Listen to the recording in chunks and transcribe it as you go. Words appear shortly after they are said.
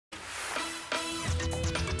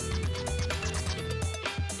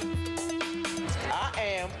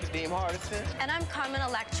Kadeem Hardison. And I'm Carmen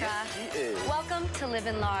Electra. Yes, she is. Welcome to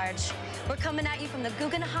Livin Large. We're coming at you from the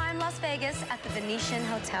Guggenheim, Las Vegas at the Venetian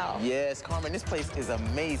Hotel. Yes, Carmen, this place is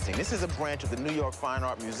amazing. This is a branch of the New York Fine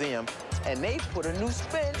Art Museum, and they put a new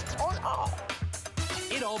spin on art.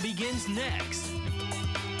 It all begins next.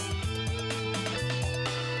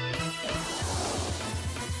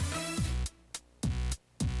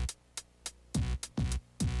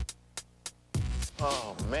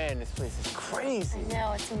 Oh, man, this place is crazy. I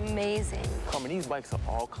know, it's amazing. Carmen, these bikes are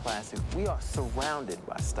all classic. We are surrounded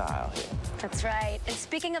by style here. That's right. And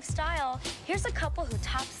speaking of style, here's a couple who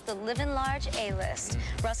tops the Livin Large A-list.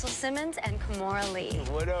 Russell Simmons and Kimora Lee.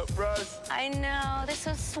 What up, Russ? I know, they're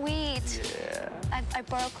so sweet. Yeah. I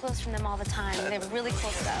borrow clothes from them all the time. They have really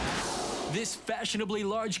cool stuff. This fashionably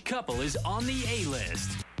large couple is on the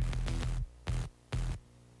A-list.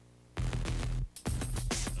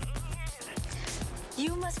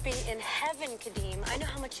 You must be in heaven, Kadeem. I know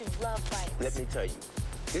how much you love bikes. Let me tell you,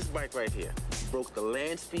 this bike right here broke the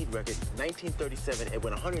land speed record 1937. It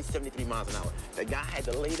went 173 miles an hour. The guy had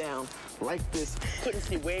to lay down like this, couldn't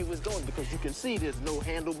see where he was going because you can see there's no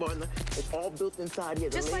handlebar. It's all built inside here.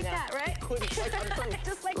 Just like that, right? Couldn't,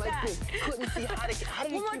 just like that. This. Couldn't see how to how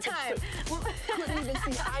do you One more time. Couldn't even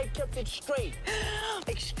see how he kept it straight.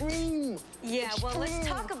 Extreme. Yeah, Extreme. well, let's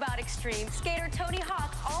talk about extreme. Skater Tony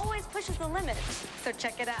Hawk always pushes the limits. So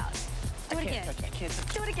check it out. Do it again. I can't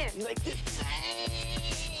touch it. Do it again. Like this.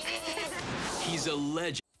 He's a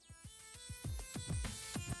legend.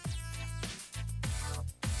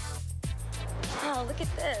 Oh, look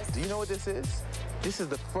at this. Do you know what this is? This is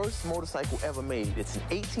the first motorcycle ever made. It's an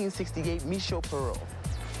 1868 Michaud Perot.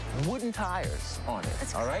 Wooden tires on it.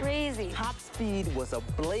 That's all right? crazy. Top speed was a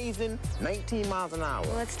blazing 19 miles an hour.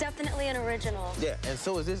 Well, it's definitely an original. Yeah, and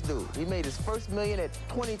so is this dude. He made his first million at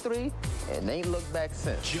 23 and ain't looked back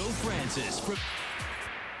since. Joe Francis from...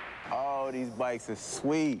 Oh, these bikes are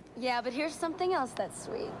sweet. Yeah, but here's something else that's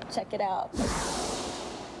sweet. Check it out.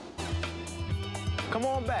 Come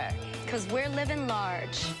on back. Because we're living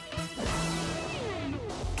large.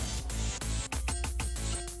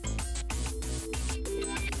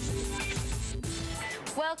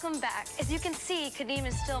 Welcome back. As you can see, Kadeem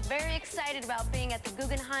is still very excited about being at the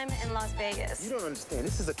Guggenheim in Las Vegas. You don't understand.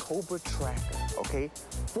 This is a Cobra tracker, okay?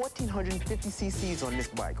 1,450 cc's on this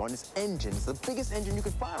bike, on this engine. It's the biggest engine you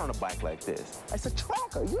can find on a bike like this. It's a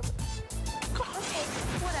tracker. Okay,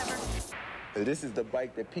 whatever. This is the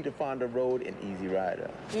bike that Peter Fonda rode in Easy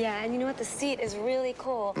Rider. Yeah, and you know what? The seat is really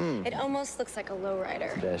cool. It almost looks like a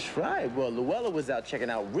lowrider. That's right. Well, Luella was out checking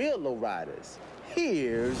out real lowriders.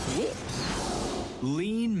 Here's Whips.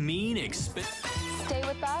 Lean, mean, expensive. Stay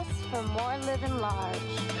with us for more Livin Large.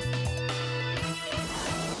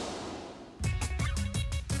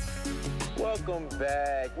 Welcome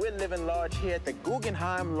back. We're living large here at the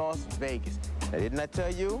Guggenheim, Las Vegas. Now, didn't I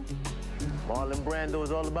tell you? Marlon Brando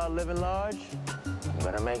is all about living large. I'm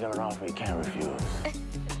gonna make him an offer he can't refuse.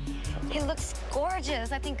 He looks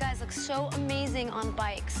gorgeous. I think guys look so amazing on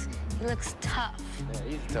bikes. He looks tough. Yeah,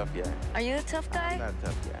 he's a tough guy. Are you a tough guy? I'm not a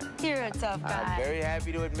tough guy. You're a tough guy. I'm very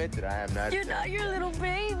happy to admit that I am not. You're not. You're a little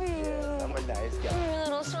baby. Yes, I'm a nice guy. You're a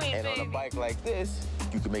little sweet and baby. on a bike like this,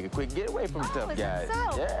 you can make a quick getaway from tough is guys.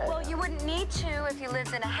 That so? Yeah. Well, you wouldn't need to if you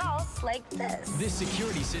lived in a house like this. This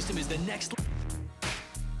security system is the next...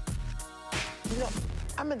 You know,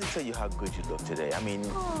 I meant to tell you how good you look today. I mean,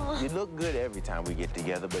 you look good every time we get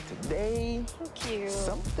together, but today, Thank you.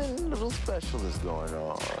 something a little special is going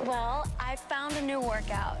on. Well, I found a new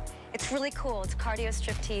workout. It's really cool. It's cardio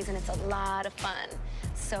striptease, and it's a lot of fun.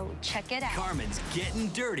 So check it out. Carmen's getting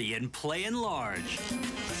dirty and playing large.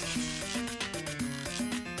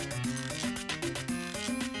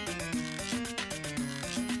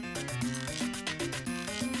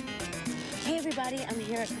 Hey everybody, I'm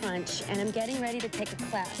here at Crunch, and I'm getting ready to take a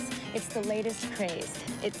class. It's the latest craze.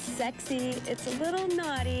 It's sexy, it's a little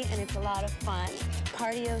naughty, and it's a lot of fun.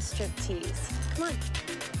 Cardio striptease. Come on.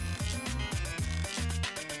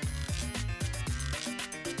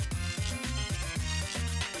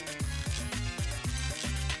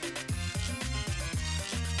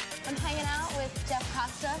 I'm hanging out with Jeff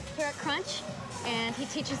Costa here at Crunch, and he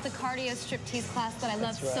teaches the cardio striptease class that I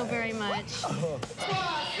love so very much.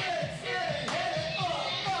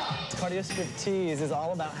 Cardio striptease is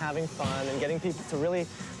all about having fun and getting people to really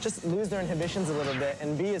just lose their inhibitions a little bit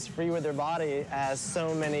and be as free with their body as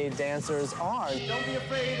so many dancers are. Don't be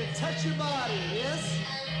afraid to touch your body, yes?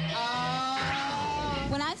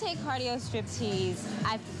 When I take cardio striptease,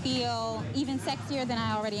 I feel even sexier than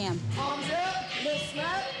I already am. Arms up, little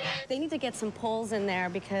snap. They need to get some poles in there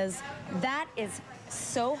because that is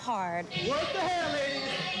so hard. Work the hair,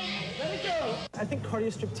 ladies. Let it go. I think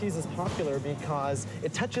cardio striptease is popular because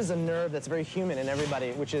it touches a nerve that's very human in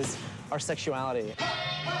everybody, which is our sexuality.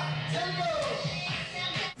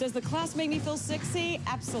 Does the class make me feel sexy?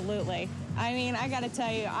 Absolutely. I mean, I gotta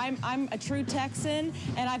tell you, I'm a true Texan,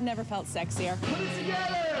 and I've never felt sexier. Put it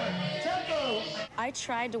together. Tempo. I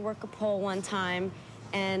tried to work a pole one time,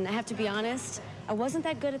 and I have to be honest, I wasn't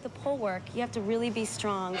that good at the pole work. You have to really be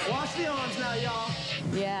strong. Wash the arms now, y'all.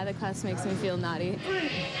 Yeah, the class makes me feel naughty. 3,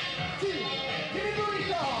 2, give me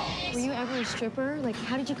booty call. Were you ever a stripper? Like,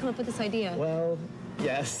 how did you come up with this idea? Well,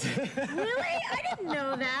 yes. Really? I didn't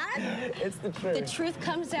know that. It's the truth. The truth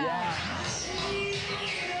comes out. Yeah.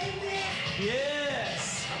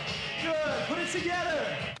 Yes. Good. Put it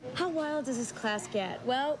together. How wild does this class get?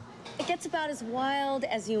 Well, it gets about as wild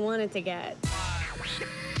as you want it to get.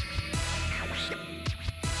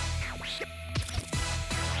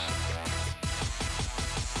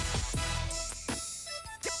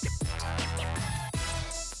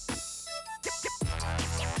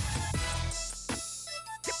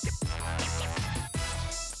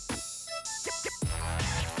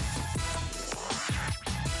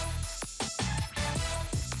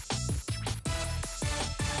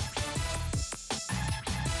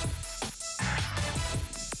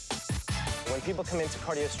 When people come into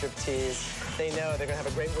cardio striptease, they know they're gonna have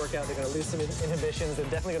a great workout, they're gonna lose some inhibitions, they're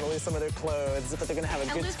definitely gonna lose some of their clothes, but they're gonna have a good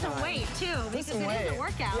time. And lose some weight, too, because it is a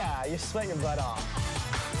workout. Yeah, you sweat your butt off.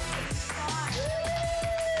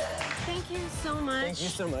 Thank you so much. Thank you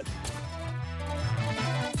so much.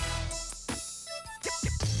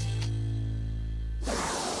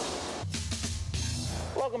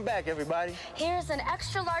 Welcome back, everybody. Here's an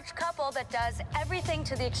extra-large couple that does everything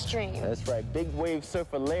to the extreme. That's right, big wave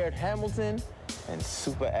surfer Laird Hamilton and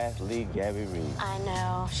super athlete Gabby Reed. I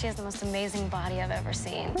know. She has the most amazing body I've ever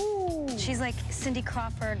seen. Ooh. She's like Cindy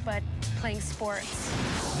Crawford, but playing sports.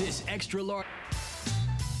 This extra large.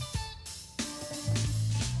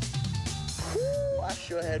 I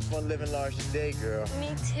sure had fun living large today, girl. Me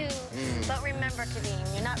too. But remember,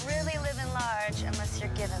 Kadeem, you're not really living large unless you're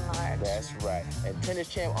giving large. That's right. And tennis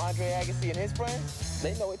champ Andre Agassi and his friends,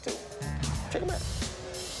 they know it too. Check them out.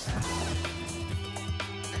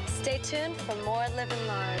 Stay tuned for more Living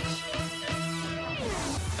Large.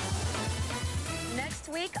 Next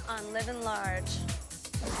week on Living Large.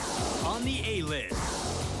 On the A-list.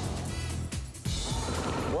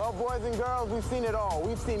 Well, boys and girls, we've seen it all.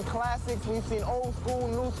 We've seen classics, we've seen old school,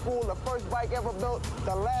 new school, the first bike ever built,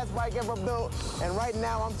 the last bike ever built, and right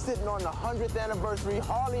now I'm sitting on the 100th anniversary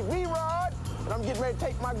Harley V-Rod, and I'm getting ready to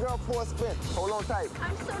take my girl for a spin. Hold on tight.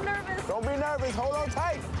 I'm so nervous. Don't be nervous, hold on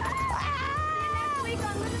tight. See you next week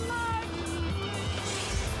on Living Large.